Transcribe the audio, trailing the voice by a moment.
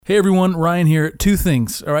Hey everyone, Ryan here. Two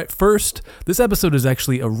things. All right, first, this episode is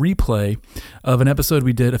actually a replay of an episode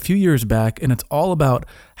we did a few years back, and it's all about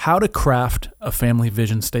how to craft a family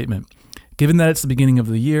vision statement. Given that it's the beginning of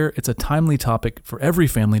the year, it's a timely topic for every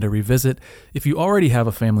family to revisit. If you already have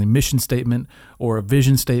a family mission statement or a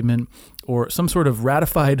vision statement or some sort of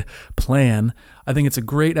ratified plan, I think it's a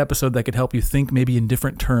great episode that could help you think maybe in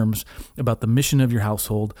different terms about the mission of your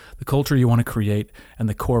household, the culture you want to create, and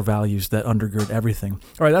the core values that undergird everything.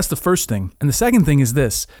 All right, that's the first thing. And the second thing is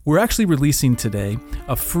this. We're actually releasing today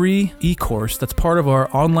a free e-course that's part of our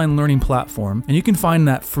online learning platform, and you can find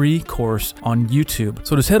that free course on YouTube.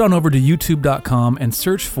 So just head on over to youtube.com and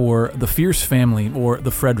search for The Fierce Family or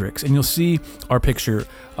The Fredericks, and you'll see our picture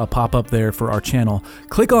pop up there for our channel.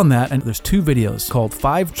 Click on that, and there's two videos called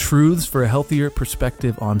 5 Truths for a Healthier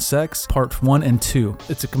Perspective on Sex, Part 1 and 2.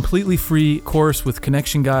 It's a completely free course with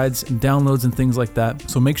connection guides and downloads and things like that.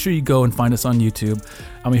 So make sure you go and find us on YouTube,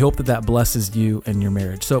 and we hope that that blesses you and your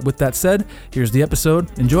marriage. So with that said, here's the episode.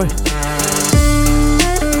 Enjoy.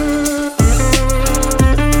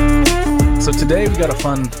 So today we got a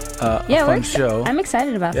fun show. I'm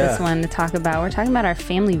excited about this one to talk about. We're talking about our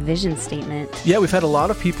family vision statement. Yeah, we've had a lot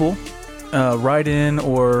of people write in,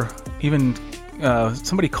 or even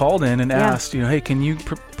somebody called in and asked, hey, can you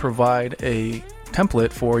provide a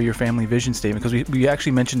template for your family vision statement? Because we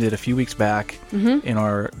actually mentioned it a few weeks back in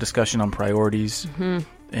our discussion on priorities,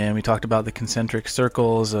 and we talked about the concentric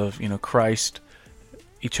circles of Christ,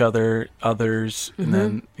 each other, others, and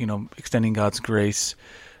then extending God's grace.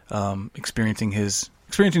 Experiencing his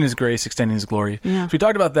grace, extending his glory. Yeah. So we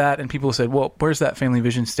talked about that, and people said, well, where's that family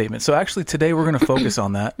vision statement? So actually today we're going to focus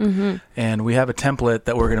on that, and we have a template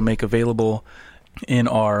that we're going to make available in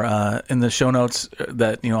our in the show notes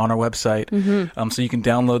that on our website. So you can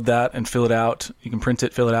download that and fill it out. You can print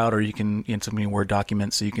it, fill it out, or you can so many Word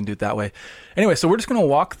documents, so you can do it that way. Anyway, so we're just going to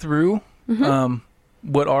walk through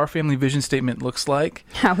what our family vision statement looks like.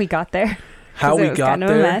 How we got there. How we got kind of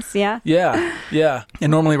there. A mess, Yeah.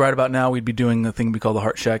 And normally right about now we'd be doing the thing we call the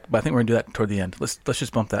heart check, but I think we're going to do that toward the end. Let's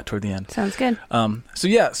just bump that toward the end. Sounds good.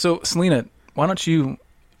 So Selena, why don't you,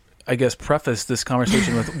 I guess, preface this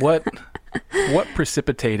conversation with what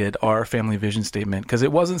precipitated our family vision statement? Because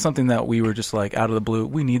it wasn't something that we were just like out of the blue,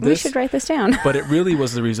 we need this. We should write this down. But it really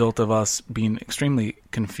was the result of us being extremely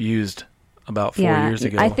confused about 4 years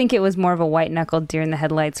ago. I think it was more of a white knuckled deer in the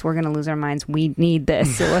headlights. We're going to lose our minds. We need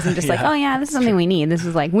this. It wasn't just like, oh yeah, this is something we need. This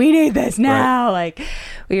was like, we need this now. Right. Like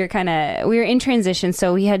we were in transition.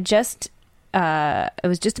 So we had just, it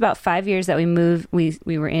was just about 5 years that we moved. We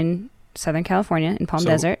were in Southern California in Palm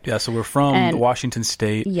Desert. Yeah. So we're from Washington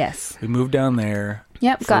State. Yes. We moved down there.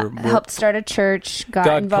 Yep. Helped start a church,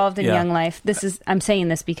 got involved in Young Life. I'm saying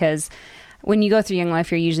this because when you go through Young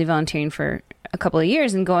Life, you're usually volunteering for a couple of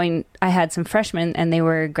years and I had some freshmen and they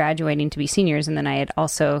were graduating to be seniors, and then I had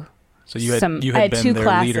also I had two their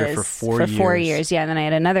classes leader for 4 years. Yeah, and then I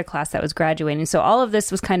had another class that was graduating. So all of this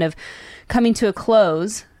was kind of coming to a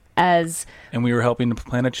close and we were helping to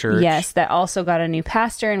plant a church. Yes, that also got a new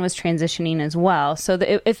pastor and was transitioning as well. So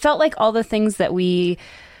it felt like all the things that we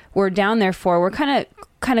were down there for were kind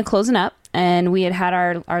of closing up. And we had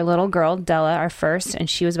our little girl, Della, our first, and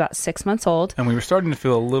she was about 6 months old. And we were starting to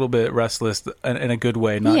feel a little bit restless in a good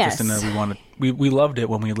way, not just in that we loved it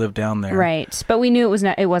when we lived down there. Right. But we knew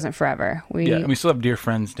it wasn't forever. We still have dear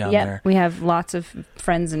friends down there. We have lots of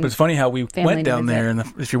friends and But it's funny how we went down there, and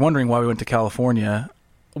if you're wondering why we went to California,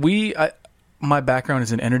 my background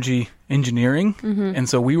is in energy engineering, and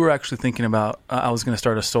so we were actually thinking about I was going to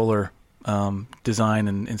start a solar design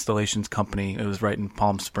and installations company. It was right in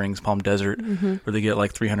Palm Springs, Palm Desert, where they get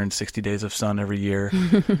like 360 days of sun every year.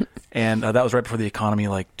 And that was right before the economy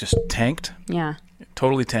just tanked. Yeah.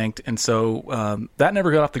 Totally tanked. And so that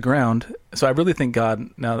never got off the ground. So I really think God,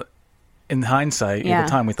 now in hindsight, at the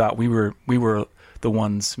time we thought we were the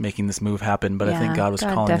ones making this move happen, but I think God was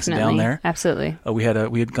calling us down there. Absolutely. We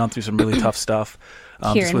had gone through some really tough stuff.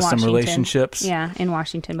 Here just in with Washington. Some relationships. Yeah, in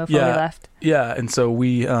Washington before we left. Yeah, and so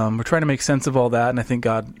we were trying to make sense of all that, and I think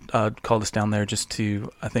God called us down there just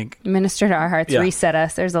to, minister to our hearts, reset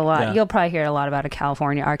us. There's a lot. Yeah. You'll probably hear a lot about our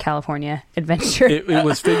California adventure. It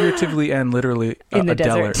was figuratively and literally in the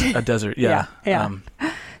desert. A desert, yeah.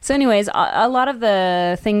 So anyways, a lot of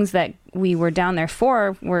the things that we were down there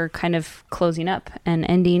for were kind of closing up and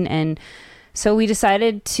ending, and so we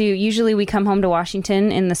decided usually we come home to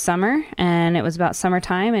Washington in the summer, and it was about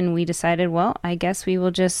summertime, and we decided, well, I guess we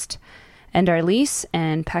will just end our lease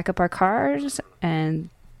and pack up our cars and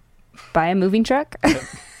buy a moving truck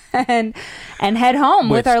and head home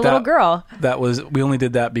with our little girl. We only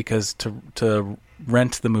did that because to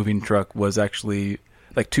rent the moving truck was actually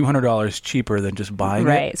like $200 cheaper than just buying it.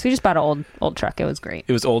 Right. So we just bought an old truck. It was great.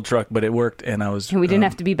 It was old truck, but it worked, and we didn't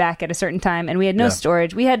have to be back at a certain time, and we had no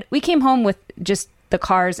storage. We came home with just the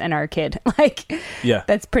cars and our kid.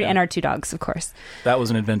 That's pretty, and our 2 dogs, of course. That was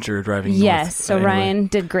an adventure driving. Yes. So anyway. Ryan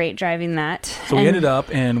did great driving that. So we ended up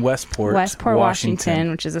in Westport,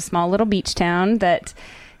 Washington, which is a small little beach town that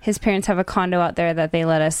his parents have a condo out there that they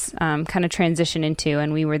let us kind of transition into,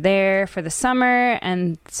 and we were there for the summer,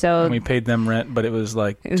 and we paid them rent, but it was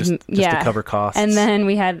just to cover costs. And then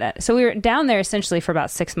we had so we were down there essentially for about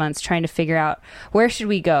 6 months trying to figure out where should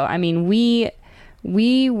we go. I mean, we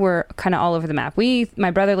were kind of all over the map. My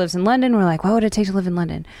brother lives in London. We're like, what would it take to live in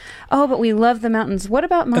London? Oh, but we love the mountains. What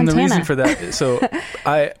about Montana? And the reason for that, so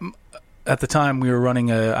at the time we were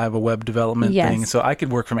running I have a web development thing, so I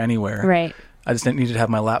could work from anywhere. Right. I just needed to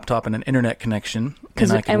have my laptop and an internet connection,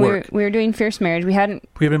 and I could work. We were doing Fierce Marriage. We had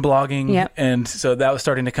been blogging, and so that was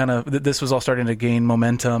starting to this was all starting to gain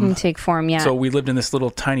momentum and take form. Yeah. So we lived in this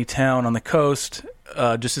little tiny town on the coast,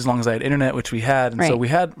 just as long as I had internet, which we had, and so we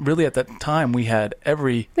had really at that time we had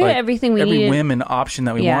everything we needed, every whim and option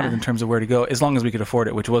that we wanted in terms of where to go, as long as we could afford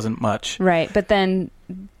it, which wasn't much. Right, but then.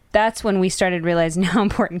 That's when we started realizing how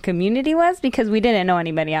important community was, because we didn't know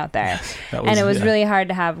anybody out there. And it was really hard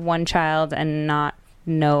to have one child and not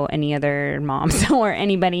know any other moms or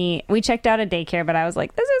anybody. We checked out a daycare, but I was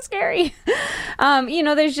like, this is scary.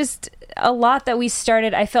 There's just a lot that we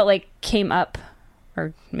started, I felt like came up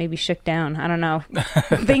or maybe shook down. I don't know.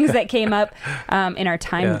 Things that came up in our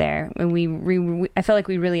time there. And I felt like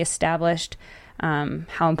we really established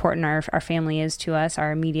how important our family is to us,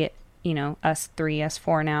 our immediate us 3, us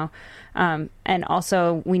 4 now. And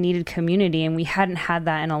also we needed community, and we hadn't had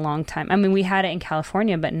that in a long time. I mean, we had it in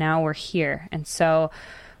California, but now we're here. And so,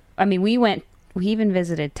 I mean, we even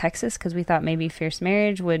visited Texas because we thought maybe Fierce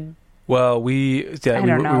Marriage would. Well, we were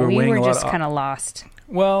just kind of lost.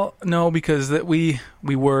 Well, no, because we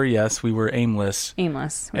were aimless. We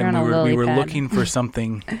were looking for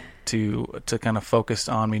something to kind of focus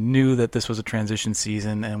on. We knew that this was a transition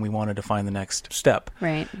season, and we wanted to find the next step.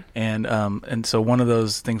 Right. And so one of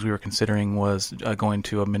those things we were considering was going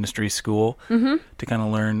to a ministry school to kind of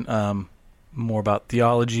learn more about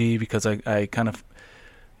theology, because I kind of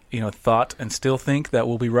thought and still think that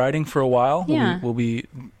we'll be writing for a while. Yeah. We'll be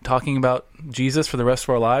talking about Jesus for the rest of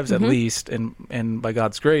our lives at least, and by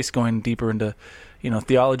God's grace going deeper into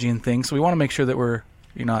theology and things. So we want to make sure that you're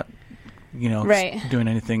not doing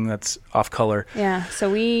anything that's off color. Yeah. So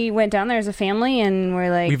we went down there as a family, and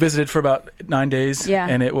we visited for about 9 days. Yeah.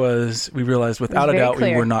 And we realized without a doubt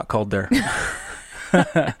we were not called there.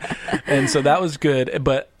 And so that was good,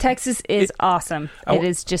 but Texas is awesome. It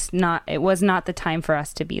is just not. It was not the time for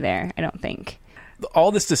us to be there, I don't think.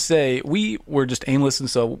 All this to say, we were just aimless, and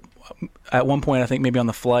so at one point, I think maybe on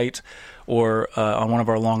the flight or on one of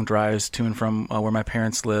our long drives to and from where my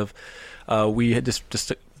parents live, we had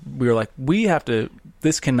we were like, we can't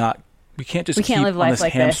keep live life on this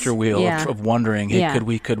like hamster this. wheel of wondering, hey, could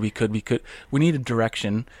we. We need a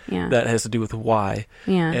direction that has to do with why.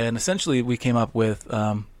 Yeah. And essentially we came up with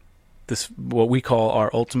this, what we call our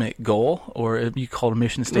ultimate goal, or you call it a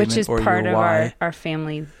mission statement, which is or part your of why. our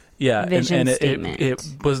family vision statement. It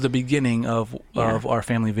was the beginning of our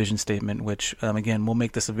family vision statement, which again, we'll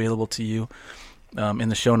make this available to you in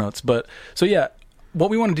the show notes. But so what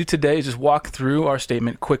we want to do today is just walk through our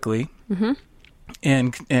statement quickly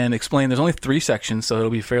and explain. There's only 3 sections, so it'll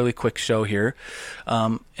be a fairly quick show here,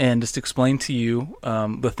 and just explain to you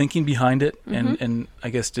the thinking behind it, and I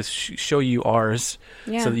guess just show you ours,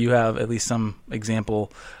 so that you have at least some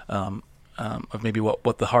example of maybe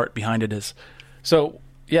what the heart behind it is. So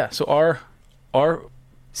our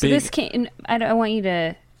so this came. I want you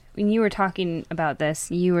to. When you were talking about this,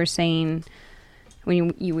 you were saying,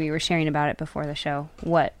 when we were sharing about it before the show,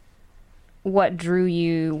 what drew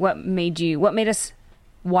you, what made us,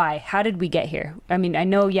 why, how did we get here? I mean, I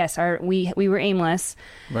know, yes, we were aimless,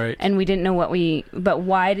 right, and we didn't know but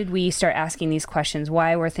why did we start asking these questions?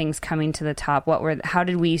 Why were things coming to the top? How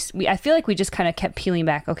did we I feel like we just kind of kept peeling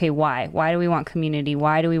back. Okay, why do we want community?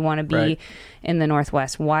 Why do we want to be in the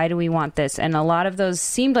Northwest? Why do we want this? And a lot of those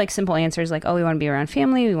seemed like simple answers, like, we want to be around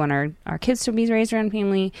family. We want our kids to be raised around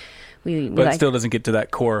family. But it still doesn't get to that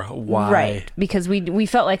core why. Right, because we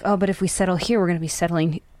felt like, but if we settle here, we're going to be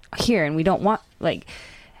settling here, and we don't want,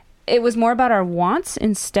 it was more about our wants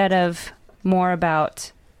instead of more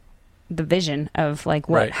about the vision of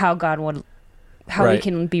how God would, how we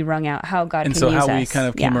can be wrung out, how God can use us. And so how we kind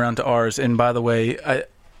of came around to ours. And by the way,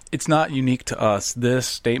 it's not unique to us. This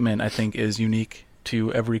statement, I think, is unique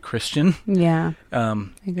to every Christian. Yeah.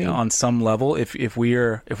 On some level, if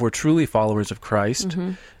we're truly followers of Christ,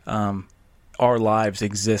 our lives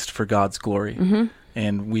exist for God's glory,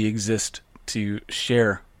 and we exist to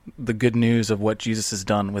share the good news of what Jesus has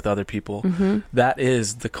done with other people. That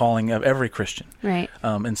is the calling of every Christian. Right.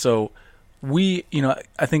 And so we,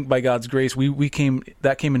 I think by God's grace,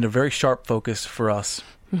 that came into very sharp focus for us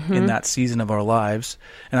in that season of our lives.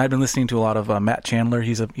 And I've been listening to a lot of Matt Chandler.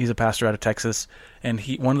 He's a pastor out of Texas, and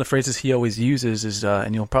one of the phrases he always uses is,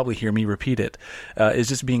 and you'll probably hear me repeat it, is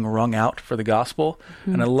just being wrung out for the gospel.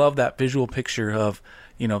 And I love that visual picture of,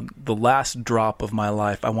 the last drop of my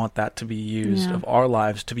life. I want that to be used, of our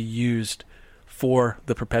lives to be used for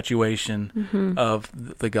the perpetuation of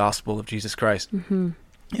the gospel of Jesus Christ.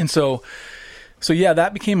 And so yeah,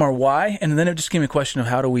 that became our why, and then it just became a question of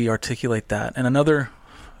how do we articulate that. And another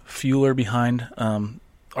fueler behind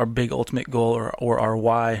our big ultimate goal or our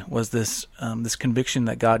why was this conviction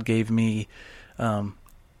that God gave me, and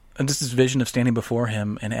just this vision of standing before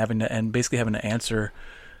Him and basically having to answer.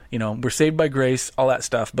 We're saved by grace, all that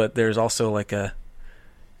stuff, but there's also like a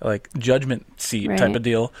judgment seat type of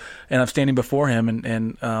deal, and I'm standing before Him,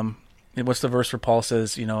 and what's the verse where Paul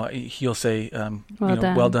says, He'll say,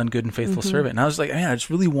 well done, good and faithful servant. And I was like, man, I just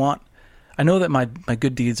really want. I know that my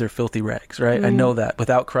good deeds are filthy rags, right? I know that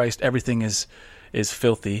without Christ, everything is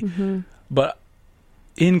filthy, but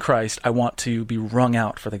in Christ, I want to be wrung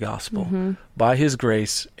out for the gospel by His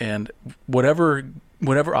grace, and whatever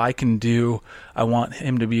I can do, I want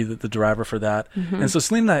Him to be the driver for that. And so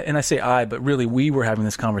Selena and I say I, but really we were having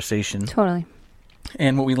this conversation. Totally.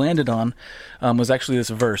 And what we landed on was actually this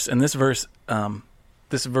verse. And this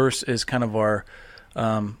verse is kind of our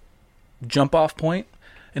jump off point.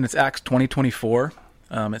 And it's Acts 20:24.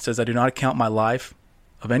 It says, I do not account my life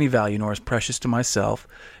of any value, nor as precious to myself,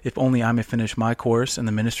 if only I may finish my course in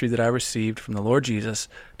the ministry that I received from the Lord Jesus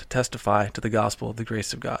to testify to the gospel of the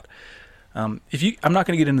grace of God. I'm not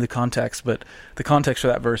going to get into the context, but the context for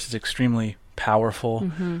that verse is extremely powerful.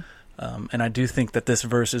 And I do think that this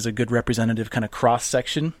verse is a good representative kind of cross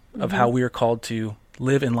section of how we are called to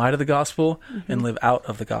live in light of the gospel and live out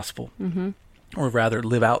of the gospel, or rather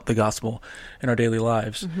live out the gospel in our daily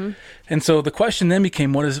lives. And so the question then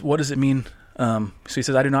became, what does it mean? So he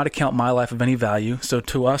says, I do not account my life of any value. So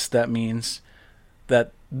to us, that means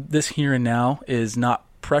that this here and now is not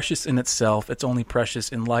precious in itself. It's only precious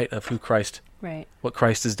in light of who Christ, what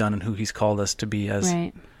Christ has done and who He's called us to be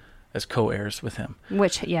as co-heirs with Him.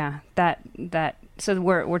 Which, so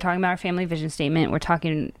we're talking about our family vision statement.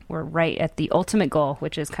 We're right at the ultimate goal,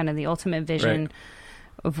 which is kind of the ultimate vision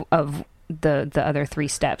of the other three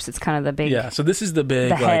steps. It's kind of the big, so this is the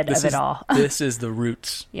head of it all. This is the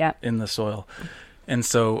roots in the soil. And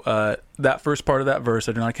so that first part of that verse,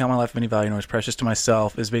 I do not account my life of any value, nor as precious to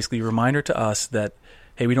myself, is basically a reminder to us that,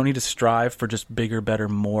 hey, we don't need to strive for just bigger, better,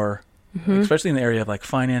 more, especially in the area of like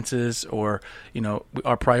finances, or,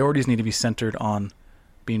 our priorities need to be centered on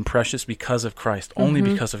being precious because of Christ, only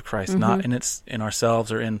because of Christ, not in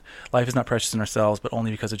ourselves, or in life is not precious in ourselves, but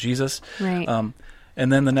only because of Jesus. Right.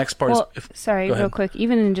 And then the next part is... real quick,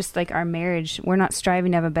 even in just like our marriage, we're not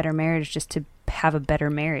striving to have a better marriage just to have a better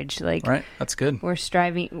marriage. Like, right, that's good. We're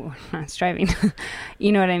not striving.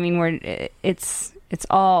 You know what I mean? It's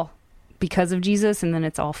all because of Jesus, and then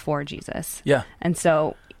it's all for Jesus. Yeah. And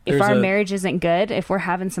so if our marriage isn't good, if we're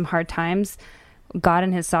having some hard times, God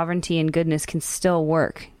and His sovereignty and goodness can still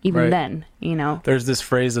work even then, There's this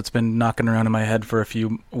phrase that's been knocking around in my head for a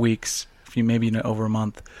few weeks, maybe over a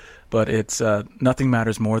month, but it's nothing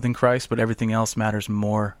matters more than Christ, but everything else matters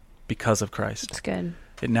more because of Christ. That's good.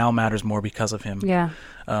 It now matters more because of Him. Yeah.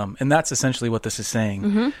 And that's essentially what this is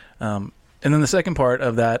saying. And then the second part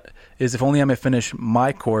of that is, if only I may finish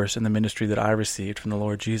my course in the ministry that I received from the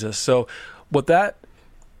Lord Jesus. So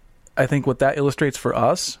I think what that illustrates for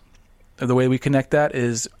us, the way we connect that,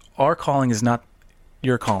 is our calling is not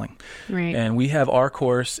your calling. Right. And we have our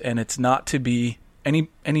course, and it's not to be any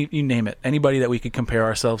you name it, anybody that we could compare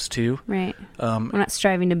ourselves to. Right. We're not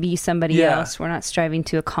striving to be somebody else. We're not striving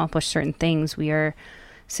to accomplish certain things. We are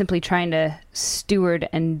simply trying to steward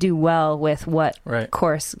and do well with what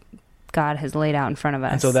course God has laid out in front of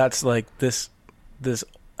us. And so that's like this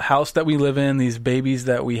house that we live in, these babies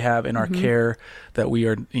that we have in our care, that we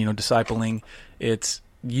are, discipling. It's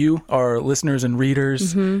you, our listeners and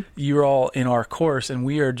readers, you're all in our course, and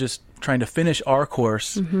we are just trying to finish our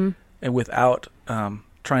course, and without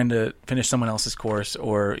trying to finish someone else's course,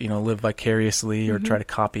 or, live vicariously or try to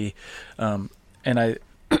copy.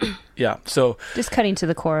 So just cutting to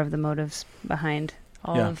the core of the motives behind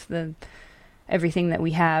all of everything that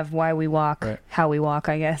we have, why we walk, how we walk,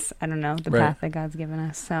 I guess. I don't know, the path that God's given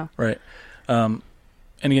us. So. Right.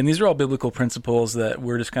 and again, these are all biblical principles that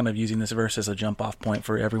we're just kind of using this verse as a jump off point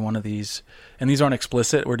for every one of these. And these aren't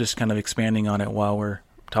explicit. We're just kind of expanding on it while we're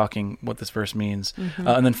talking what this verse means.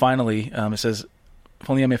 And then finally, it says, if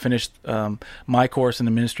only I may finish my course in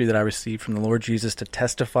the ministry that I received from the Lord Jesus to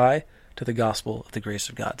testify to the gospel of the grace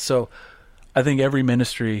of God. So I think every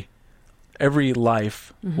ministry, every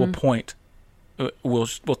life will point, will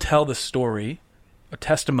tell the story, a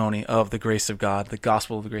testimony of the grace of God, the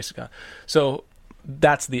gospel of the grace of God. So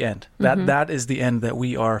that's the end. That is the end that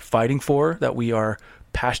we are fighting for, that we are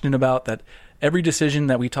passionate about, that every decision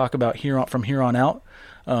that we talk about from here on out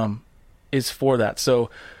is for that. So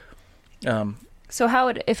how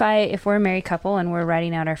would, if we're a married couple and we're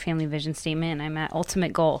writing out our family vision statement and I'm at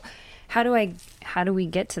ultimate goal, how do we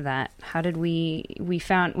get to that? How did we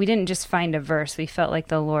didn't just find a verse. We felt like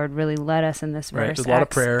the Lord really led us in this verse. There's a lot of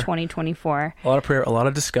prayer, 20:24. A lot of prayer, a lot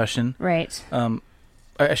of discussion. Right.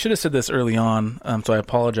 I should have said this early on, so I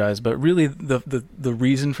apologize. But really, the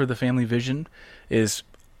reason for the family vision is,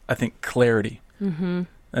 I think, clarity.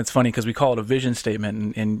 It's funny because we call it a vision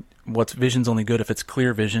statement, and what's vision's only good if it's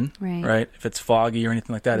clear vision, right? If it's foggy or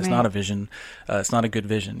anything like that, it's not a vision. It's not a good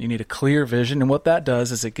vision. You need a clear vision, and what that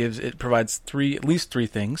does is it provides at least three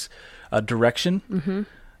things: direction.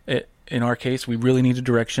 In our case, we really need a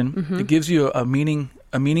direction. It gives you a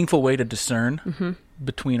meaningful way to discern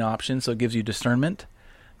between options. So it gives you discernment,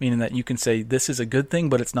 meaning that you can say this is a good thing,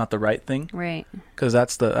 but it's not the right thing. Right. Because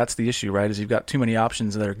that's the issue, right? Is you've got too many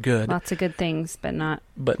options that are good. Lots of good things, but not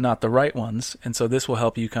the right ones. And so this will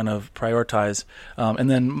help you kind of prioritize. And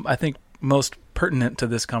then I think most pertinent to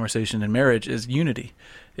this conversation in marriage is unity.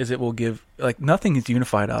 Is it will give, like, nothing has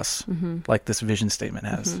unified us like this vision statement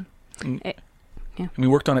has. And we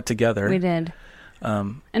worked on it together. We did.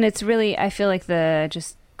 And it's really, I feel like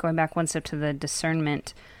just going back one step to the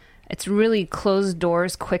discernment, it's really closed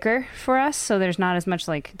doors quicker for us. So there's not as much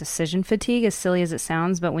like decision fatigue, as silly as it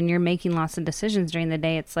sounds. But when you're making lots of decisions during the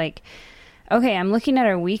day, it's like, okay, I'm looking at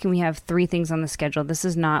our week and we have 3 things on the schedule. This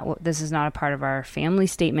is not a part of our family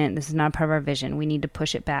statement. This is not a part of our vision. We need to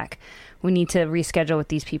push it back. We need to reschedule with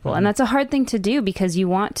these people. And that's a hard thing to do because we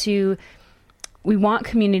want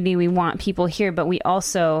community, we want people here, but we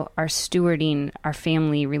also are stewarding our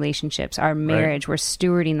family relationships, our marriage. We're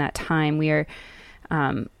stewarding that time. We are,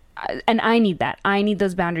 and I need that. I need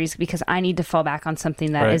those boundaries because I need to fall back on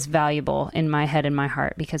something that is valuable in my head and my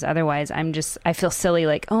heart, because otherwise I feel silly,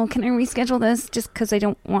 like, oh, can I reschedule this just because I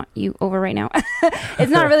don't want you over right now?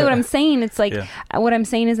 It's not really what I'm saying. It's like, what I'm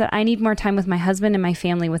saying is that I need more time with my husband and my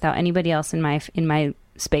family without anybody else in my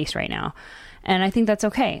space right now. And I think that's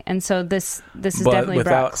okay. And so this has definitely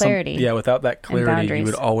brought clarity. Without that clarity, you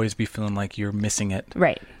would always be feeling like you're missing it.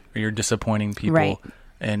 Right. Or you're disappointing people. Right.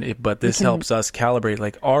 But this helps us calibrate.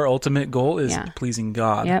 Like, our ultimate goal is pleasing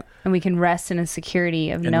God. Yep. And we can rest in a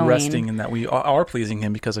security of knowing. And resting in that we are pleasing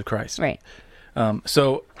Him because of Christ. Right.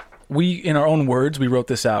 So we, in our own words, we wrote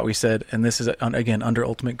this out. We said, and this is, again, under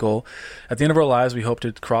ultimate goal. At the end of our lives, we hope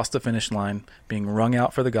to cross the finish line, being wrung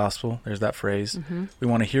out for the gospel. There's that phrase. We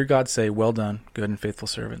want to hear God say, well done, good and faithful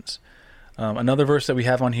servants. Another verse that we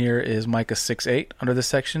have on here is Micah 6:8. Under this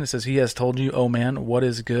section, it says, He has told you, O man, what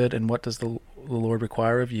is good and what does the Lord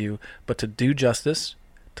require of you, but to do justice,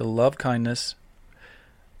 to love kindness,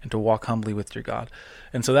 and to walk humbly with your God.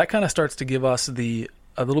 And so that kind of starts to give us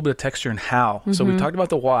a little bit of texture in how. So we talked about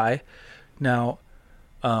the why. Now,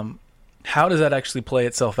 how does that actually play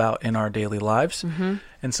itself out in our daily lives?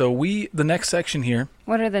 And so the next section here.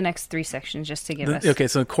 What are the next 3 sections, just to give us? Okay,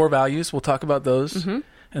 so core values, we'll talk about those.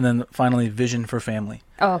 And then finally, vision for family.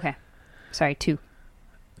 Oh, okay. Sorry, 2.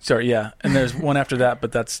 Sorry, yeah. And there's one after that,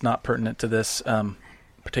 but that's not pertinent to this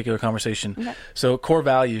particular conversation. Okay. So core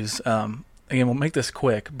values, again, we'll make this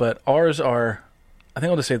quick, but ours are, I think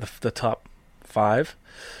I'll just say the top 5.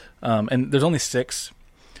 And there's only 6,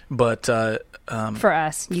 but for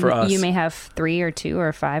us, you may have 3 or 2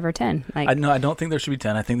 or 5 or 10. I don't think there should be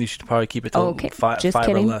 10. I think you should probably keep it to 5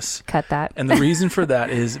 or less. Cut that. And the reason for that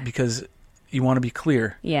is because you want to be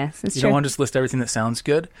clear. Yes, it's true. You don't want to just list everything that sounds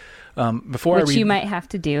good. Which you might have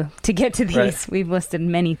to do to get to these. Right. We've listed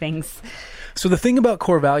many things. So the thing about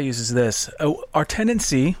core values is this: our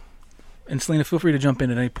tendency. And Selena, feel free to jump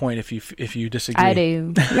in at any point if you disagree. I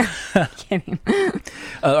do. Kidding.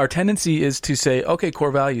 Our tendency is to say, okay,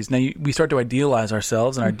 core values. Now we start to idealize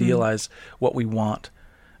ourselves and idealize what we want,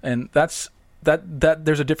 and that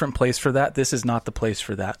there's a different place for that. This is not the place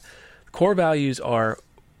for that. Core values are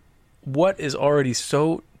what is already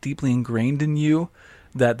so deeply ingrained in you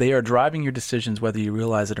that they are driving your decisions whether you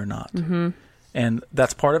realize it or not. And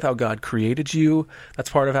that's part of how God created you. That's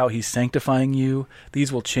part of how He's sanctifying you.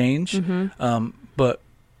 These will change. But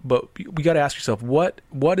we got to ask yourself, what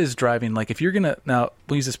is driving, like, if you're going to, now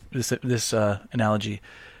we'll use this analogy.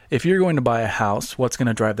 If you're going to buy a house, what's going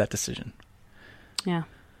to drive that decision? Yeah.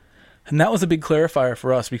 And that was a big clarifier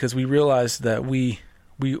for us, because we realized that we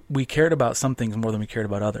cared about some things more than we cared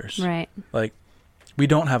about others. Right. Like, we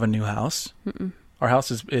don't have a new house. Mm-mm. Our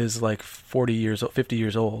house is like 50 years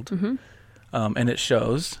old. Mm-hmm. And it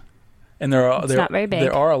shows. And there are not very big.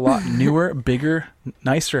 There are a lot newer, bigger,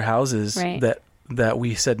 nicer houses Right. that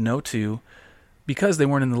we said no to because they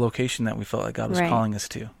weren't in the location that we felt like God was Right. calling us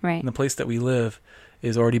to. Right. And the place that we live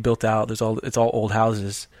is already built out. It's all old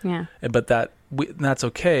houses. Yeah. But that's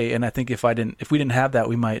okay. And I think if we didn't have that,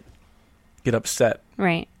 we might get upset.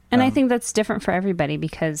 Right. And I think that's different for everybody,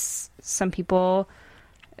 because some people,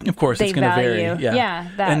 of course, they it's going to vary. value, Yeah,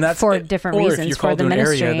 that and that's for different or reasons if you're for called the to an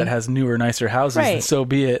ministry. area that has newer, nicer houses, Right. then so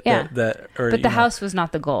be it. Yeah. But the house was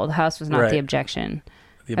not the goal. The house was not Right. the objection.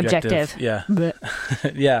 the objective.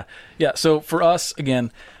 Yeah. Yeah. So for us,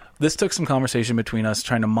 again, this took some conversation between us,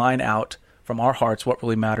 trying to mine out from our hearts what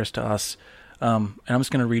really matters to us. And I'm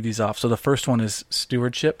just going to read these off. So the first one is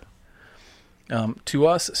stewardship. To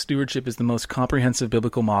us, stewardship is the most comprehensive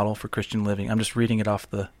biblical model for Christian living. I'm just reading it off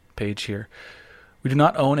the page here. We do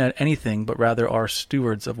not own anything, but rather are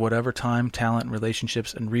stewards of whatever time, talent,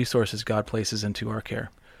 relationships, and resources God places into our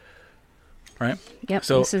care. Right? Yep.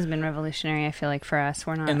 So- this has been revolutionary, I feel like, for us.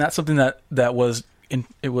 We're not. And that's something that was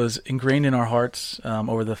ingrained in our hearts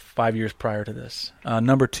over the 5 years prior to this.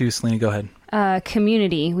 Number 2, Selena, go ahead.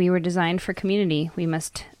 Community. We were designed for community. We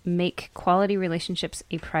must make quality relationships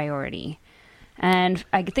a priority. And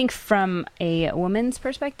I think from a woman's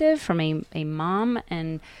perspective, from a mom,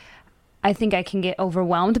 and I think I can get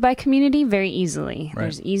overwhelmed by community very easily.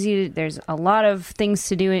 Right. There's a lot of things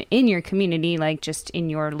to do in your community, like just in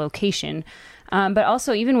your location. But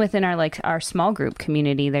also even within our small group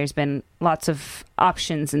community, there's been lots of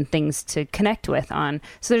options and things to connect with on.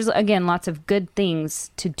 So there's, again, lots of good things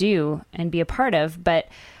to do and be a part of. But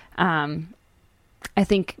I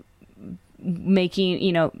think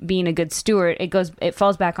being a good steward, it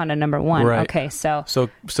falls back onto number 1. Right. Okay. So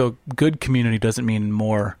good community doesn't mean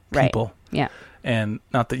more people. Right. Yeah. And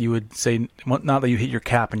not that you would say, not that you hit your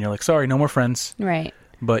cap and you're like, sorry, no more friends. Right.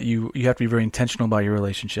 But you have to be very intentional about your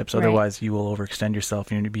relationships. Right. Overwise, you will overextend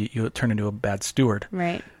yourself and you'll turn into a bad steward.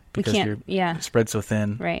 Right. Because you're spread so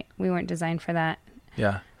thin. Right. We weren't designed for that.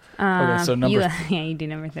 Yeah. Okay. So you do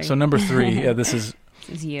number 3. So number 3, yeah, this is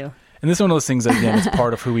you. And this is one of those things that, again, it's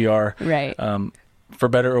part of who we are. Right. For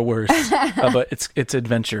better or worse. But it's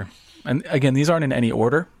adventure. And again, these aren't in any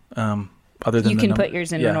order. Other than you can put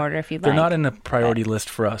yours in an order if you'd like. They're not in a priority list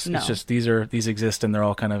for us. No. It's just these exist and they're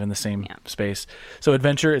all kind of in the same space. So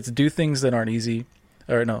adventure, it's do things that aren't easy.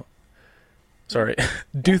 Or no. Sorry.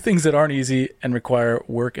 Do things that aren't easy and require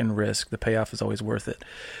work and risk. The payoff is always worth it.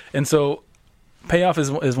 And so payoff is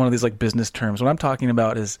one of these like business terms. What I'm talking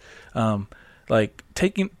about is like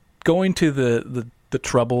going to the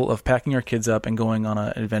trouble of packing our kids up and going on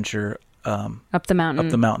an adventure up the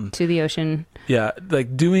mountain to the ocean. Yeah,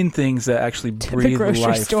 like doing things that actually breathe the grocery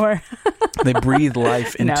life. Store. They breathe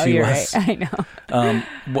life into no, you're us. Right. I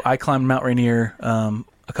know. I climbed Mount Rainier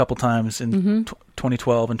a couple times in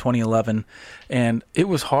 2012 and 2011, and it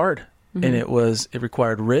was hard, and it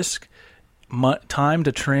required risk, time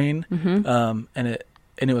to train, and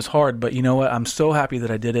it was hard. But you know what? I'm so happy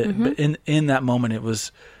that I did it. But in that moment, it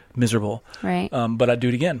was miserable. Right. But I'd do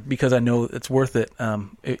it again because I know it's worth it.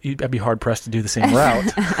 I'd be hard pressed to do the same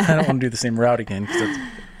route. I don't want to do the same route again because it's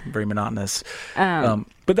very monotonous.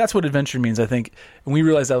 But that's what adventure means, I think. And we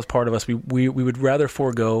realized that was part of us. We would rather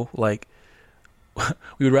forego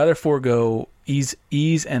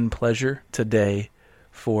ease and pleasure today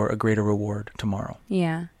for a greater reward tomorrow.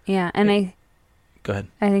 Yeah. Yeah. And Go ahead.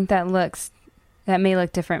 I think that may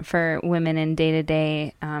look different for women in day to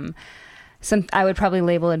day. I would probably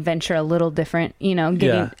label adventure a little different,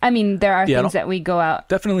 I mean, there are things that we go out.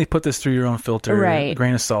 Definitely put this through your own filter, right.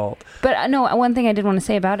 Grain of salt. But no, one thing I did want to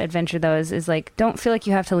say about adventure though is like, don't feel like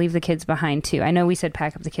you have to leave the kids behind too. I know we said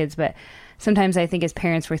pack up the kids, but sometimes I think as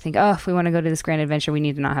parents we think, if we want to go to this grand adventure, we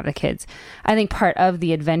need to not have the kids. I think part of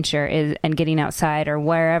the adventure and getting outside or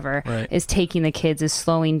wherever is taking the kids, is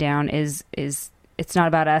slowing down, is it's not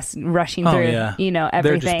about us rushing through, everything.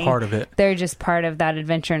 They're just part of it. They're just part of that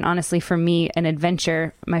adventure. And honestly, for me, an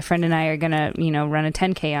adventure, my friend and I are going to, run a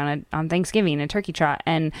 10K on Thanksgiving, a turkey trot.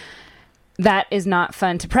 And that is not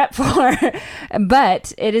fun to prep for,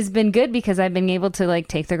 but it has been good because I've been able to like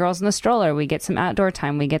take the girls in the stroller. We get some outdoor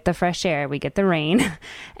time. We get the fresh air. We get the rain,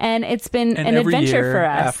 and it's been an adventure for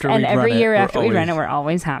us. And every year after we run it, we're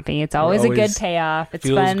always happy. It's always a good payoff. It's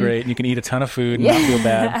feels fun. Great. And you can eat a ton of food and not feel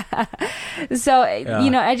bad. So,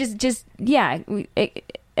 I just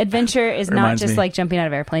adventure is not just like jumping out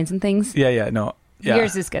of airplanes and things. Yeah.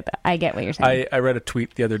 Yours is good though. I get what you're saying. I read a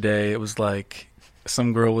tweet the other day. It was like,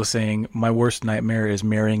 some girl was saying, my worst nightmare is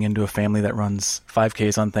marrying into a family that runs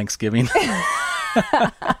 5Ks on Thanksgiving.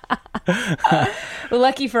 Well,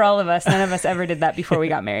 lucky for all of us, none of us ever did that before we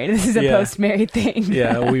got married. This is a post-married thing.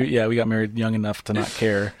 we got married young enough to not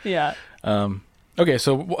care. Yeah. Okay,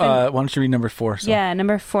 so why don't you read number 4? So. Yeah,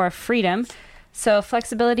 number 4, freedom. So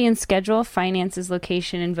flexibility in schedule, finances,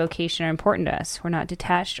 location, and vocation are important to us. We're not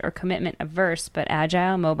detached or commitment averse, but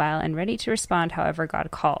agile, mobile, and ready to respond however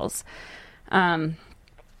God calls.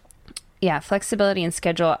 Flexibility and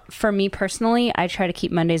schedule. For me personally, I try to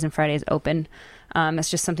keep Mondays and Fridays open. That's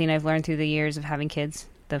just something I've learned through the years of having kids,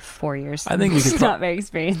 the 4 years. I think it's not very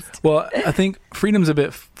experienced. Well, I think freedom's a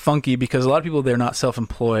bit funky because a lot of people, they're not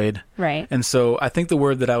self-employed. Right. And so I think the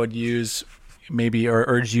word that I would use maybe or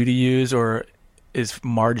urge you to use is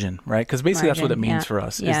margin, right? Because basically that's what it means for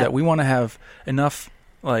us is that we want to have enough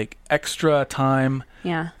like extra time,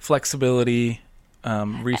 flexibility,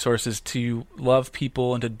 resources to love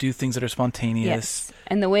people and to do things that are spontaneous. Yes.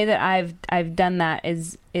 And the way that I've done that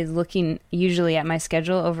is looking usually at my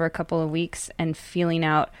schedule over a couple of weeks and feeling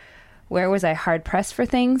out where was I hard pressed for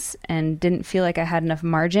things and didn't feel like I had enough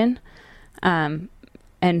margin, and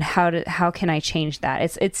how can I change that?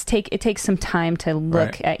 It takes some time to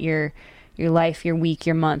look at your life, your week,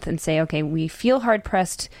 your month, and say, okay, we feel hard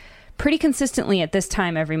pressed pretty consistently at this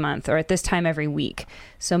time every month or at this time every week.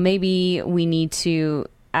 So maybe we need to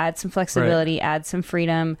add some flexibility, add some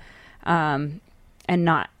freedom, and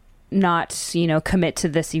not commit to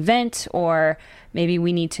this event, or maybe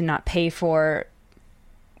we need to not pay for,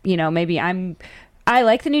 maybe I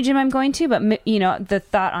like the new gym I'm going to, but the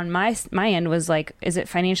thought on my end was like, is it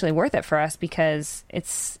financially worth it for us? Because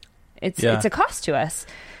it's a cost to us.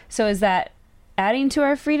 So is that adding to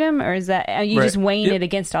our freedom, or is that just weighing it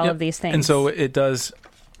against all of these things? And so it does.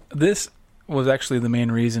 This was actually the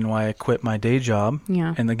main reason why I quit my day job.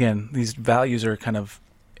 Yeah. And again, these values are kind of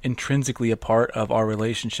intrinsically a part of our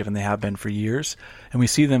relationship, and they have been for years. And we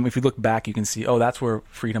see them, if you look back, you can see, that's where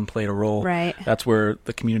freedom played a role. Right. That's where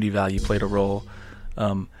the community value played a role.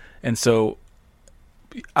 And so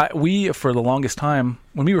we, for the longest time,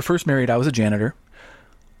 when we were first married, I was a janitor.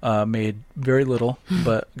 Made very little,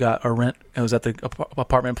 but got our rent. It was at the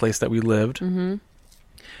apartment place that we lived. Mm-hmm.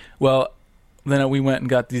 Well, then we went and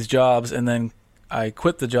got these jobs, and then I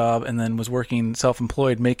quit the job and then was working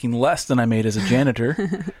self-employed, making less than I made as a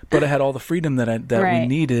janitor. But I had all the freedom that we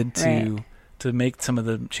needed to make some of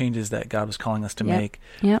the changes that God was calling us to make.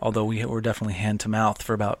 Yep. Although we were definitely hand to mouth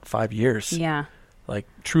for about 5 years. Yeah. Like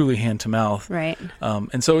truly hand to mouth. Right.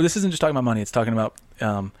 And so this isn't just talking about money. It's talking about,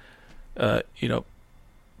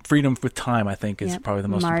 freedom with time, I think, is probably the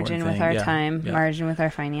most important thing. Margin with our time, margin with our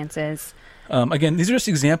finances. Again, these are just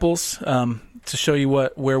examples to show you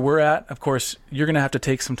where we're at. Of course, you're going to have to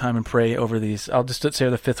take some time and pray over these. I'll just say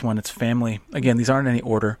the 5th one. It's family. Again, these aren't in any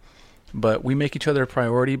order, but we make each other a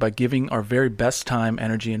priority by giving our very best time,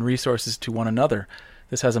 energy, and resources to one another.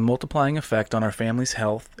 This has a multiplying effect on our family's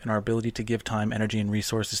health and our ability to give time, energy, and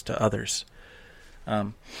resources to others.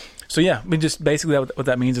 Just basically what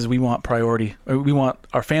that means is we want priority. We want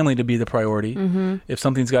our family to be the priority. Mm-hmm. If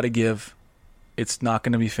something's got to give, it's not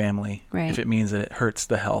going to be family. Right. If it means that it hurts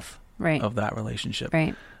the health of that relationship.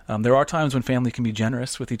 Right. There are times when family can be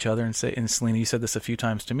generous with each other and say, and Selena, you said this a few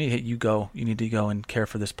times to me, hey, you need to go and care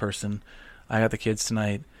for this person. I got the kids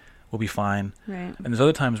tonight. We'll be fine. Right. And there's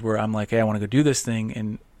other times where I'm like, hey, I want to go do this thing.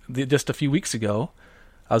 And just a few weeks ago,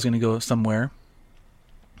 I was going to go somewhere.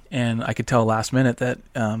 And I could tell last minute that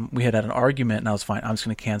we had an argument, and I was fine. I'm just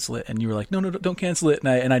going to cancel it. And you were like, no, don't cancel it.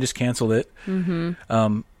 And I just canceled it.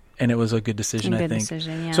 Mm-hmm. And it was a good decision, I think.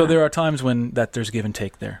 So there are times when there's give and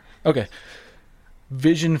take there. Okay.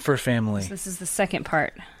 Vision for family. So this is the second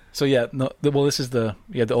part. So this is the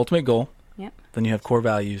ultimate goal. Yep. Then you have core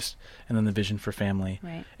values, and then the vision for family.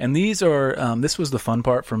 Right. And these are this was the fun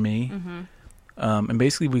part for me. Mm-hmm. And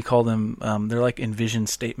basically we call them they're like envision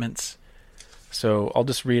statements. So I'll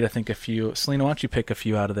just read, I think, a few. Selena, why don't you pick a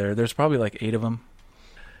few out of there? There's probably like 8 of them.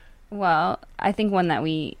 Well, I think one that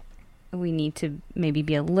we need to maybe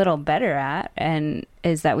be a little better at and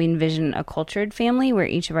is that we envision a cultured family where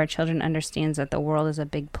each of our children understands that the world is a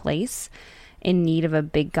big place in need of a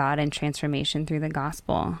big God and transformation through the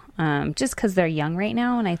gospel, just because they're young right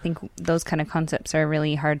now. And I think those kind of concepts are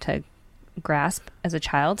really hard to grasp as a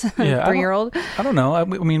child, 3-year-old. I don't know. I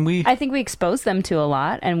mean, I think we expose them to a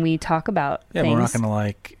lot, and we talk about things. We're not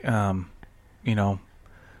going to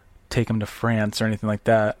take them to France or anything like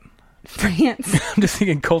that. France. I'm just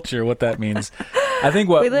thinking culture, what that means. I think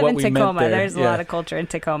we live in Tacoma. There's a lot of culture in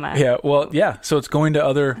Tacoma. Yeah. Well, yeah. So it's going to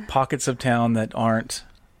other pockets of town that aren't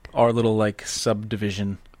our little like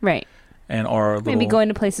subdivision. Right. And our little, maybe going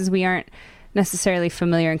to places we aren't necessarily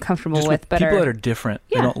familiar and comfortable with, but people that are different.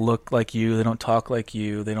 Yeah. They don't look like you. They don't talk like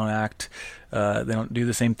you. They don't act. They don't do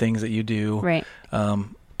the same things that you do. Right.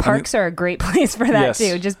 Parks are a great place for that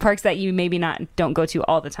too. Just parks that you maybe don't go to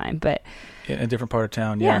all the time, but in a different part of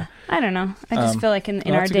town. Yeah. I don't know. I just feel like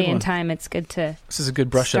in our day and time, it's good to. This is a good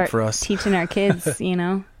brush up for us. Teaching our kids,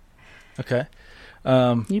 Okay.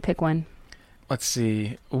 You pick one. Let's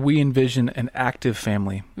see. We envision an active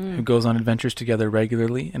family who goes on adventures together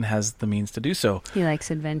regularly and has the means to do so. He likes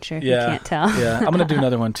adventure. Yeah. You can't tell. Yeah. I'm going to do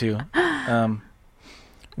another one too.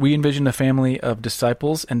 We envision a family of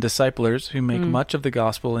disciples and disciplers who make much of the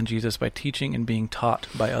gospel and Jesus by teaching and being taught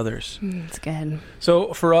by others. That's good.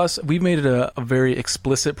 So for us, we've made it a very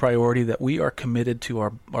explicit priority that we are committed to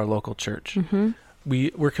our local church. Mm-hmm.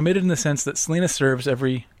 We're committed in the sense that Selena serves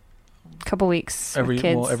every couple weeks,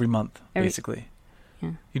 every month, basically.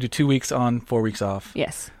 Yeah. You do 2 weeks on, 4 weeks off.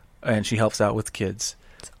 Yes. And she helps out with kids.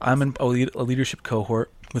 Awesome. I'm in a leadership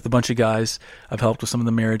cohort with a bunch of guys. I've helped with some of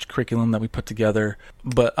the marriage curriculum that we put together.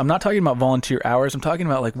 But I'm not talking about volunteer hours. I'm talking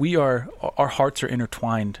about like our hearts are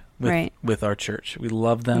intertwined with our church. We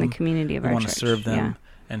love them. The community of our church. We want to serve them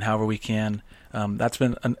and however we can. That's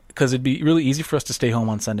been, because it'd be really easy for us to stay home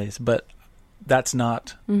on Sundays, but that's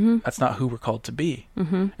not who we're called to be.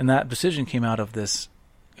 Mm-hmm. And that decision came out of this,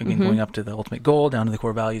 again, going up to the ultimate goal, down to the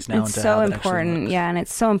core values now. It's so important. Yeah, and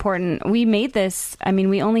it's so important. We made this,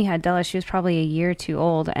 we only had Della. She was probably a year or two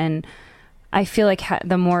old. And I feel like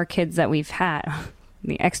the more kids that we've had,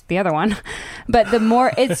 the other one, but the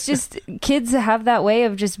more, it's just, kids have that way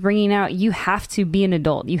of just bringing out, you have to be an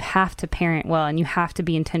adult. You have to parent well, and you have to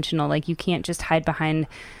be intentional. Like, you can't just hide behind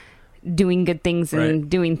doing good things and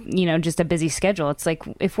doing, just a busy schedule. It's like,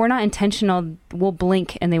 if we're not intentional, we'll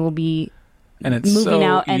blink and they will be moving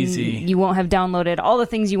out, easy. And you won't have downloaded all the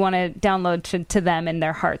things you want to download to them and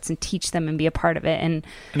their hearts and teach them and be a part of it. And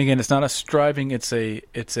again, it's not a striving, it's a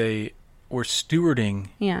we're stewarding.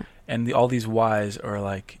 Yeah. And all these whys are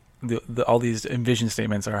like all these envision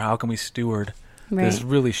statements are, how can we steward this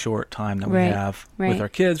really short time that we have with our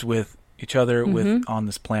kids, with each other, with on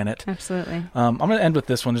this planet. Absolutely. I'm going to end with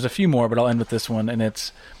this one. There's a few more, but I'll end with this one. And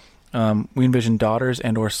it's, we envision daughters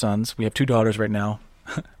and or sons. We have 2 daughters right now.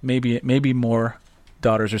 maybe more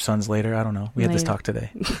daughters or sons later. I don't know. We had this talk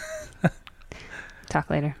today. Talk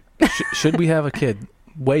later. Should we have a kid?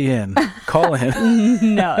 Weigh in. Call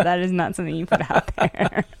in. No, that is not something you put out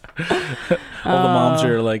there. All the moms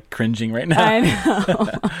are like cringing right now. I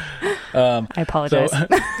know. I apologize.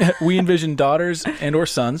 So, we envision daughters and or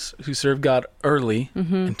sons who serve God early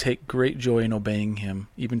and take great joy in obeying him,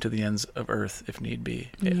 even to the ends of earth if need be.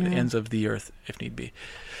 The ends of the earth if need be.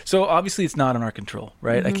 So obviously it's not in our control,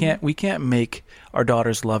 right? We can't make our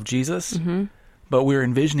daughters love Jesus, but we're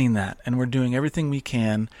envisioning that, and we're doing everything we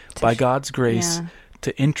can by God's grace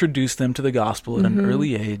to introduce them to the gospel at an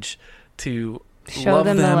early age, to show love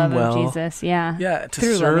them the love well. of Jesus. Yeah. To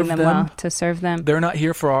through serve loving them well, to serve them. They're not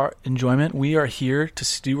here for our enjoyment. We are here to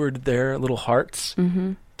steward their little hearts,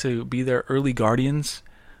 to be their early guardians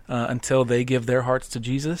until they give their hearts to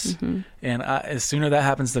Jesus. And as sooner that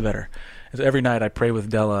happens, the better. So every night I pray with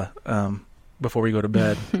Della before we go to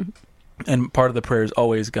bed. And part of the prayer is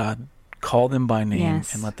always, God, call them by name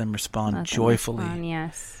and let them respond joyfully.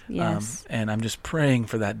 Yes. And I'm just praying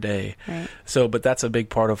for that day. Right. So, but that's a big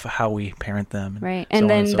part of how we parent them. Right. And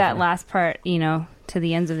then that last part, to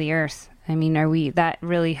the ends of the earth. That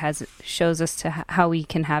really shows us to how we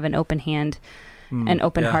can have an open hand and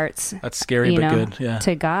open hearts. That's scary, but good. Yeah.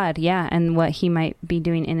 To God. Yeah. And what he might be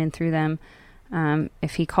doing in and through them.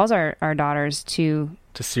 If he calls our daughters to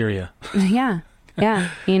Syria. Yeah.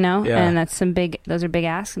 And that's those are big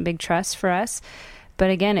asks and big trusts for us. But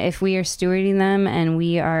again, if we are stewarding them and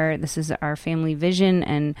this is our family vision,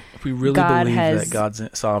 and if we really believe that God's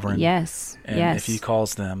sovereign. Yes. And if he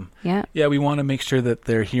calls them. Yeah. We want to make sure that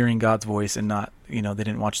they're hearing God's voice and not, they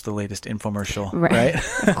didn't watch the latest infomercial. Right.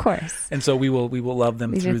 Of course. And so we will love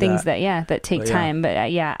them these through that. These are things that take time. But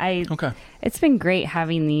okay. It's been great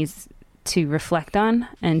having these to reflect on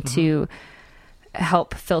and to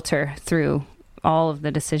help filter through all of the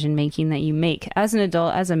decision making that you make as an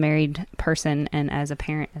adult, as a married person, and as a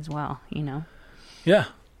parent as well, Yeah.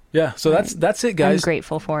 Yeah. So that's it, guys. I'm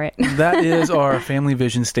grateful for it. That is our family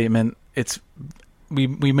vision statement.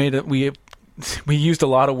 We used a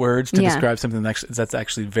lot of words to describe something that's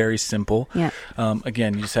actually very simple. Yeah.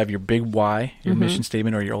 Again, you just have your big why, your mission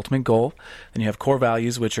statement or your ultimate goal. Then you have core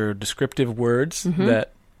values, which are descriptive words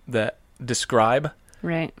that describe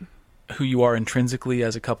right. who you are intrinsically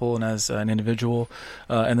as a couple and as an individual.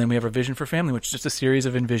 And then we have our vision for family, which is just a series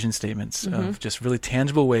of envision statements of just really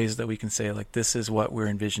tangible ways that we can say, like, this is what we're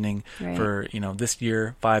envisioning for, this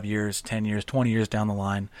year, 5 years, 10 years, 20 years down the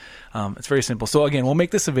line. It's very simple. So again, we'll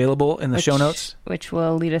make this available in the show notes, which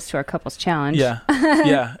will lead us to our couples challenge. Yeah.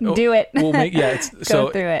 Yeah. Do it. We'll make, Go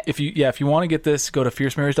through it. If you want to get this, go to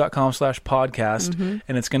fiercemarriage.com/podcast,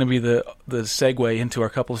 and it's going to be the segue into our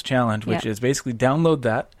couples challenge, which is basically download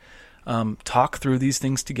that, talk through these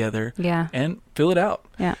things together, and fill it out.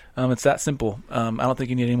 Yeah. It's that simple. I don't think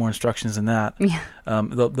you need any more instructions than that. Yeah.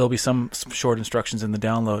 There'll be some short instructions in the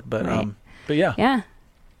download, but yeah. Yeah.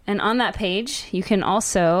 And on that page, you can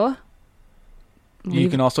also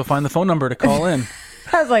find the phone number to call in.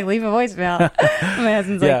 I was like, leave a voicemail. My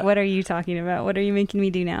husband's like, what are you talking about? What are you making me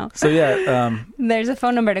do now? So there's a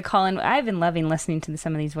phone number to call in. I've been loving listening to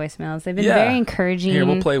some of these voicemails. They've been very encouraging. Here,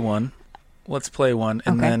 we'll play one. Let's play one,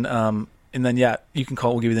 and then you can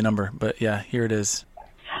call. We'll give you the number. But here it is.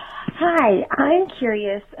 Hi, I'm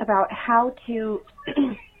curious about how to.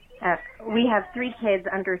 We have 3 kids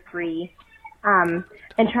under 3, and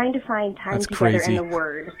trying to find time That's together crazy. in the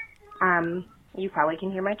Word. You probably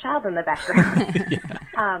can hear my child in the background.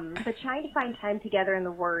 But trying to find time together in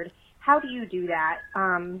the Word. How do you do that?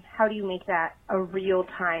 How do you make that a real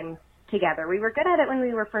time together? We were good at it when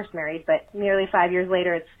we were first married, but nearly 5 years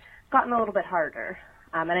later, it's gotten a little bit harder.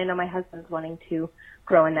 And I know my husband's wanting to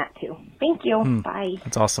grow in that too. Thank you. Bye.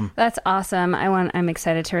 That's awesome. That's awesome. I'm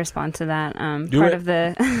excited to respond to that. Of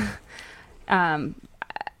the,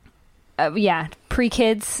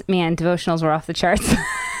 pre-kids, man, devotionals were off the charts.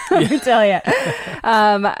 Let me tell you.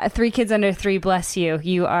 3 kids under 3, bless you.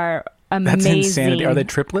 You are amazing. That's insanity. Are they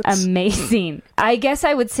triplets? Amazing. I guess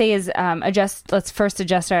I would say is let's first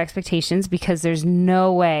adjust our expectations, because there's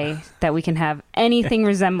no way that we can have anything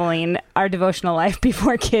resembling our devotional life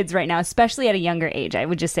before kids right now, especially at a younger age. I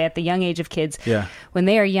would just say at the young age of kids, when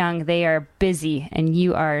they are young, they are busy, and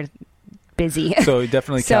you are busy. So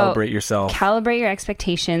definitely calibrate yourself. Calibrate your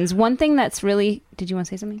expectations. One thing that's really... Did you want to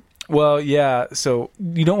say something? Well, yeah. So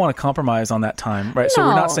you don't want to compromise on that time, right? So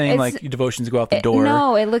we're not saying like your devotions go out the door.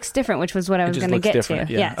 No, it looks different, which was what I was going to get different.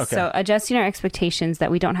 to. Yeah. Okay. So adjusting our expectations,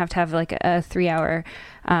 that we don't have to have like a 3-hour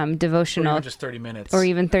devotional. Or even just 30 minutes. Or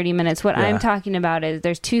even 30 minutes. What I'm talking about is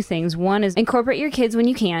there's 2 things. One is incorporate your kids when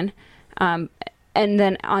you can. And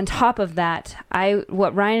then on top of that,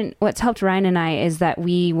 what's helped Ryan and I is that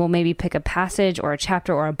we will maybe pick a passage or a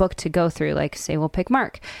chapter or a book to go through. Like, say we'll pick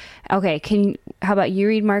Mark. Okay, how about you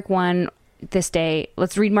read Mark 1 this day?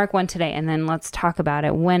 Let's read Mark 1 today, and then let's talk about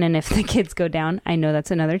it when and if the kids go down. I know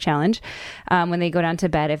that's another challenge. When they go down to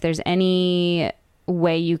bed, if there's any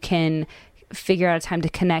way you can figure out a time to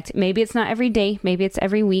connect. Maybe it's not every day, maybe it's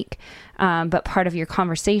every week. But part of your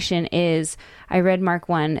conversation is, I read Mark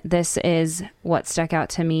 1. This is what stuck out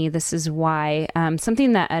to me. This is why.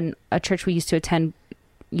 Something that a church we used to attend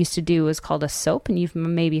used to do was called a SOAP, and you've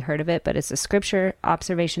maybe heard of it, but it's a scripture,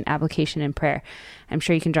 observation, application, and prayer. I'm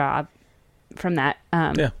sure you can draw from that.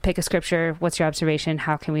 Pick a scripture. What's your observation?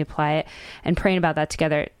 How can we apply it? And praying about that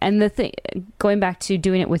together. And the thing, going back to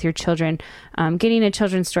doing it with your children, getting a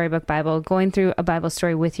children's storybook Bible, going through a Bible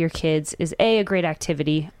story with your kids is a great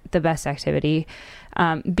activity, the best activity.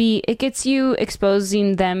 B, it gets you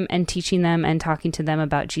exposing them and teaching them and talking to them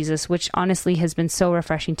about Jesus, which honestly has been so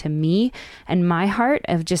refreshing to me and my heart,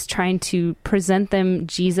 of just trying to present them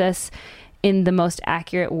Jesus in the most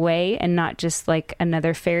accurate way, and not just like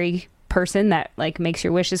another fairy person that like makes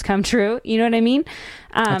your wishes come true. You know what I mean?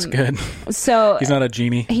 That's good. So he's not a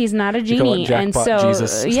genie. He's not a You call it genie. And jackpot so,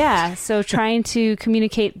 Jesus. so trying to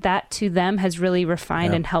communicate that to them has really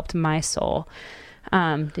refined and helped my soul.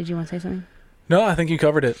 Did you want to say something? No, I think you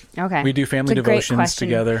covered it. Okay. We do family devotions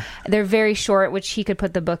together. They're very short, which he could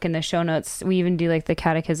put the book in the show notes. We even do like the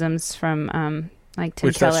catechisms from like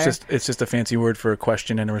Tim Keller. It's just a fancy word for a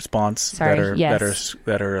question and a response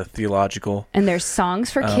that are theological. And there's songs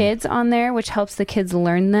for kids on there, which helps the kids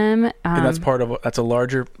learn them. And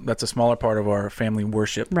that's a smaller part of our family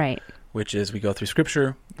worship. Right. Which is we go through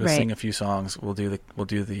scripture, we'll sing a few songs, we'll do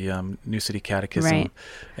the New City Catechism,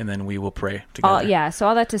 and then we will pray together. So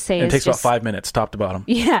all that to say is it takes about 5 minutes, top to bottom.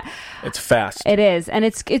 Yeah, it's fast. It is, and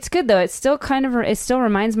it's good though. It's still it still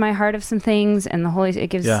reminds my heart of some things, and it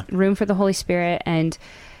gives room for the Holy Spirit. And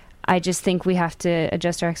I just think we have to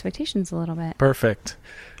adjust our expectations a little bit. Perfect.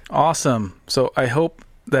 Awesome. So I hope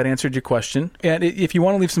that answered your question. And if you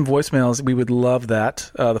want to leave some voicemails, we would love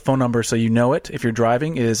that. The phone number, so you know it, if you're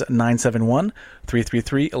driving, is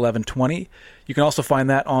 971-333-1120. You can also find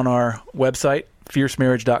that on our website,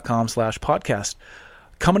 fiercemarriage.com/podcast.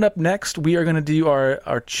 Coming up next, we are going to do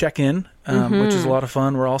our check-in, which is a lot of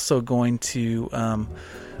fun. We're also going to, I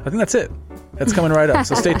think that's it. That's coming right up.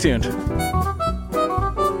 So stay tuned.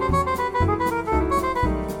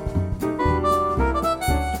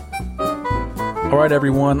 All right,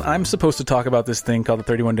 everyone. I'm supposed to talk about this thing called the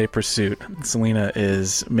 31-Day Pursuit. Selena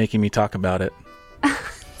is making me talk about it.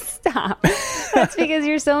 Stop. That's because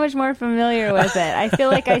you're so much more familiar with it. I feel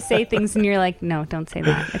like I say things and you're like, no, don't say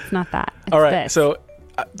that. It's not that. It's all right. this. So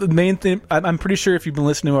the main thing, I'm pretty sure if you've been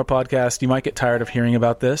listening to our podcast, you might get tired of hearing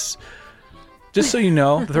about this. Just so you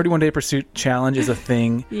know, the 31-Day Pursuit Challenge is a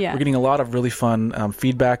thing. Yeah. We're getting a lot of really fun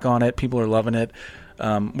feedback on it. People are loving it.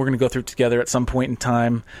 We're going to go through it together at some point in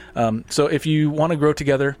time. So if you want to grow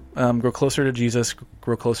together, grow closer to Jesus,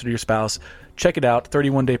 grow closer to your spouse, check it out,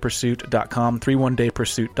 31daypursuit.com,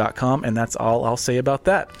 31daypursuit.com, and that's all I'll say about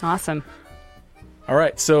that. Awesome. All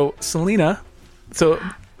right, so Selena, we're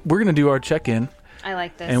going to do our check-in. I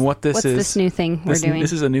like this. And what's this new thing we're doing?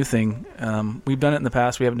 This is a new thing. We've done it in the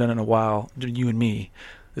past. We haven't done it in a while, you and me.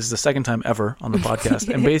 This is the second time ever on the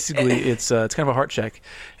podcast. And basically, it's kind of a heart check.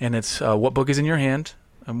 And it's what book is in your hand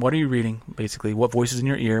and what are you reading, basically. What voice is in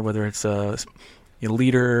your ear, whether it's a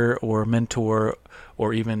leader or mentor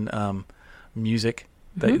or even music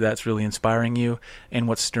that's really inspiring you, and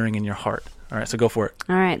what's stirring in your heart. All right, so go for it.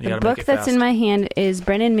 All right, the book that's in my hand is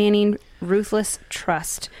Brennan Manning, Ruthless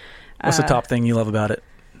Trust. What's the top thing you love about it?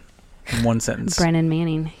 In one sentence. Brennan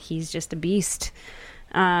Manning. He's just a beast.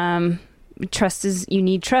 You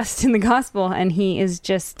need trust in the gospel, and he is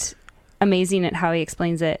just amazing at how he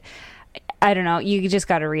explains it. I don't know. You just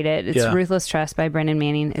got to read it. It's Ruthless Trust by Brennan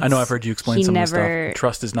Manning. I know I've heard you explain some of the stuff.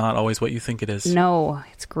 Trust is not always what you think it is. No,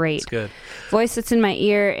 it's great. It's good. Voice that's in my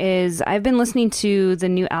ear is, I've been listening to the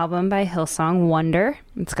new album by Hillsong, Wonder.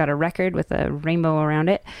 It's got a record with a rainbow around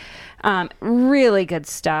it. Really good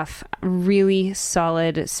stuff. Really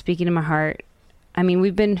solid, speaking to my heart. I mean,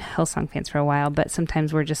 we've been Hillsong fans for a while, but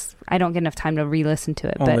sometimes I don't get enough time to re-listen to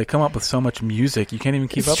it. Well, they come up with so much music, you can't even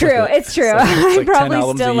keep up with it. It's true. I'm probably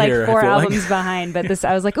still like 4 albums behind, but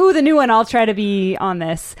I was like, ooh, the new one, I'll try to be on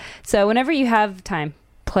this. So whenever you have time,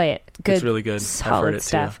 play it. Good. It's really good. Solid I've heard it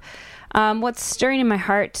stuff. What's stirring in my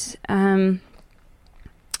heart,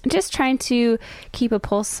 just trying to keep a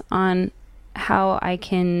pulse on how I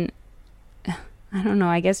can, I don't know,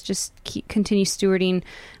 I guess just continue stewarding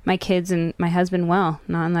my kids and my husband well,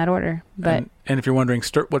 not in that order. But and if you're wondering,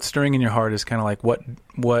 what's stirring in your heart is kind of like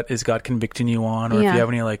what is God convicting you on, or if you have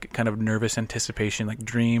any like kind of nervous anticipation, like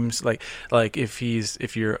dreams, like if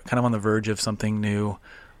you're kind of on the verge of something new,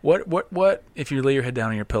 what if you lay your head down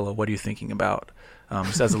on your pillow, what are you thinking about?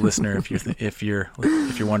 Just as a listener, if you're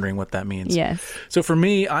wondering what that means. Yes. So for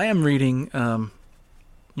me, I am reading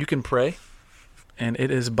You Can Pray, and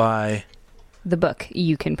it is by the book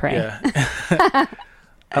You Can Pray. Yeah.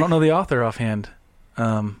 I don't know the author offhand.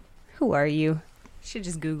 Who are you? You should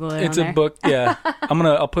just Google it. It's a book. Yeah,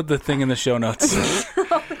 I'll put the thing in the show notes.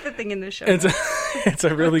 I'll put the thing in the show notes. It's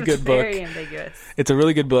a really good book. Very ambiguous. It's a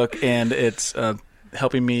really good book, and it's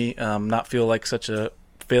helping me not feel like such a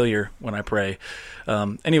failure when I pray.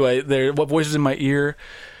 Anyway, what voice is in my ear?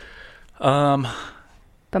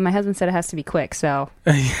 But my husband said it has to be quick, so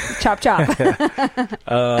chop chop.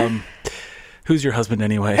 Who's your husband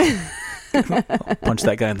anyway? I'll punch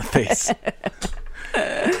that guy in the face.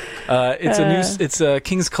 It's a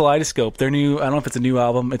King's Kaleidoscope. They're new. I don't know if it's a new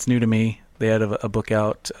album. It's new to me. They had a book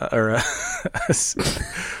out, or a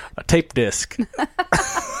tape disc.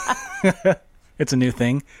 It's a new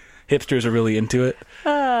thing. Hipsters are really into it.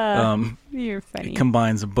 You're funny. It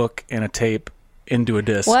combines a book and a tape into a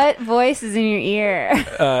disc. What voice is in your ear?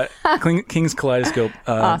 King's Kaleidoscope.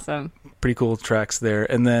 Awesome. Pretty cool tracks there.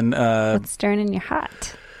 And then what's stirring in your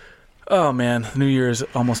heart? Oh man, New Year is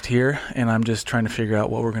almost here, and I'm just trying to figure out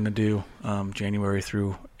what we're going to do January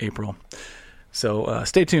through April. So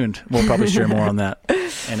stay tuned. We'll probably share more on that.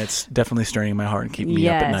 And it's definitely stirring in my heart and keeping me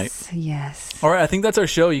up at night. Yes. All right, I think that's our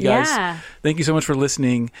show, you guys. Yeah. Thank you so much for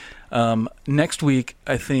listening. Next week,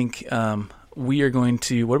 I think we are going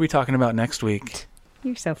to... What are we talking about next week?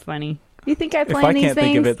 You're so funny. You think I plan these things? If I can't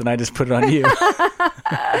think of it, then I just put it on you.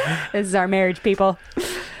 This is our marriage, people.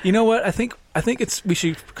 You know what? I think we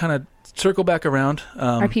should kind of circle back around.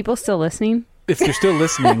 Are people still listening? If they're still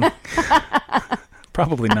listening,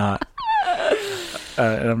 probably not.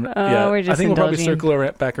 We're just I think we'll probably indulging.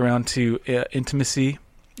 circle back around to intimacy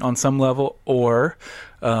on some level, or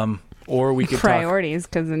we could priorities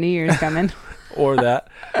because the New Year's coming. Or that.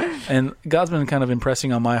 And God's been kind of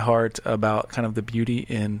impressing on my heart about kind of the beauty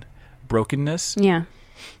in brokenness. Yeah.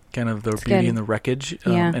 Kind of the beauty in the wreckage,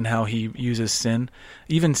 and how he uses sin.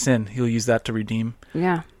 Even sin, he'll use that to redeem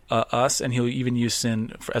us, and he'll even use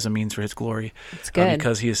sin as a means for his glory. It's good.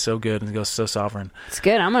 Because he is so good and so sovereign. It's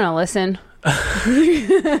good. I'm going to listen.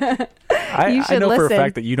 I know listen. for a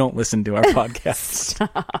fact that you don't listen to our podcast.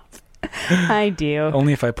 Stop. I do.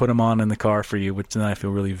 Only if I put them on in the car for you, which then I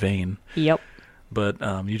feel really vain. Yep. But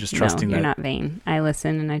you're just trusting that. You're not vain. I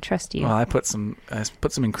listen and I trust you. Well, I put some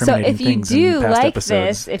incriminating things in past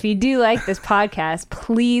episodes. So if you do like this, if you do like this podcast,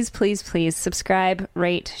 please, please, please subscribe,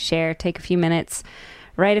 rate, share, take a few minutes,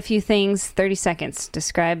 write a few things, 30 seconds.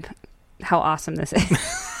 Describe how awesome this is.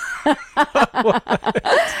 How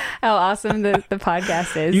awesome the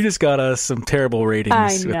podcast is. You just got us some terrible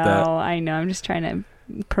ratings with that. I know. I'm just trying to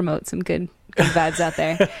promote some good vibes out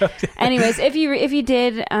there. Anyways, if you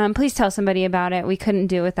did, please tell somebody about it. We couldn't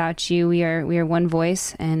do it without you. We are one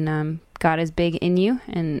voice, and God is big in you,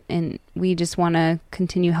 and we just want to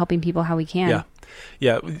continue helping people how we can.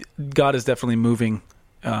 Yeah. God is definitely moving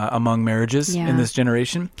among marriages in this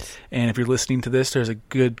generation, and if you're listening to this, there's a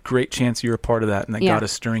great chance you're a part of that, and that God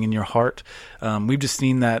is stirring in your heart. We've just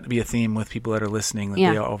seen that be a theme with people that are listening, that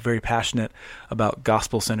they are all very passionate about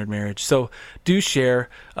gospel-centered marriage. So do share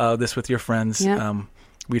this with your friends.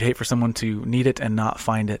 We'd hate for someone to need it and not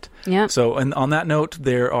find it. So, and on that note,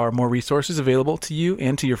 there are more resources available to you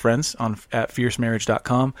and to your friends at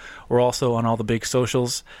fiercemarriage.com. We're also on all the big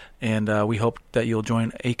socials, and we hope that you'll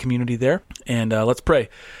join a community there. And let's pray.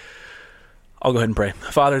 I'll go ahead and pray.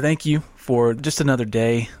 Father, thank you for just another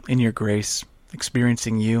day in your grace,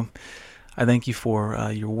 experiencing you. I thank you for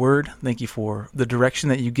your word. Thank you for the direction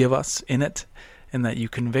that you give us in it, and that you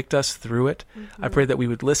convict us through it. I pray that we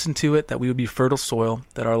would listen to it, that we would be fertile soil,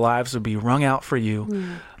 that our lives would be wrung out for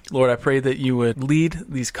you. Lord, I pray that you would lead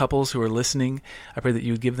these couples who are listening. I pray that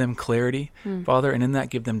you would give them clarity, Father, and in that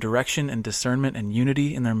give them direction and discernment and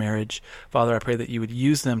unity in their marriage. Father, I pray that you would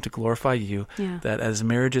use them to glorify you, that as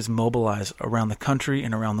marriages mobilize around the country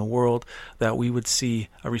and around the world, that we would see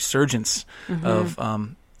a resurgence of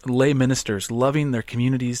lay ministers loving their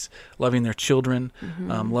communities, loving their children,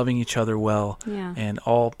 loving each other well, and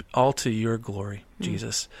all to your glory,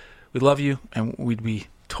 Jesus. We love you, and we'd be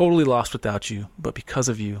totally lost without you, but because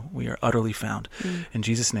of you, we are utterly found. In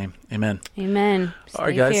Jesus' name, amen. Amen. All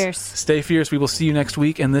right, guys. Fierce. Stay fierce. We will see you next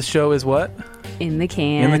week, and this show is what? In the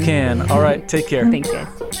can. In the can. All right, take care. Thanks,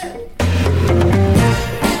 guys.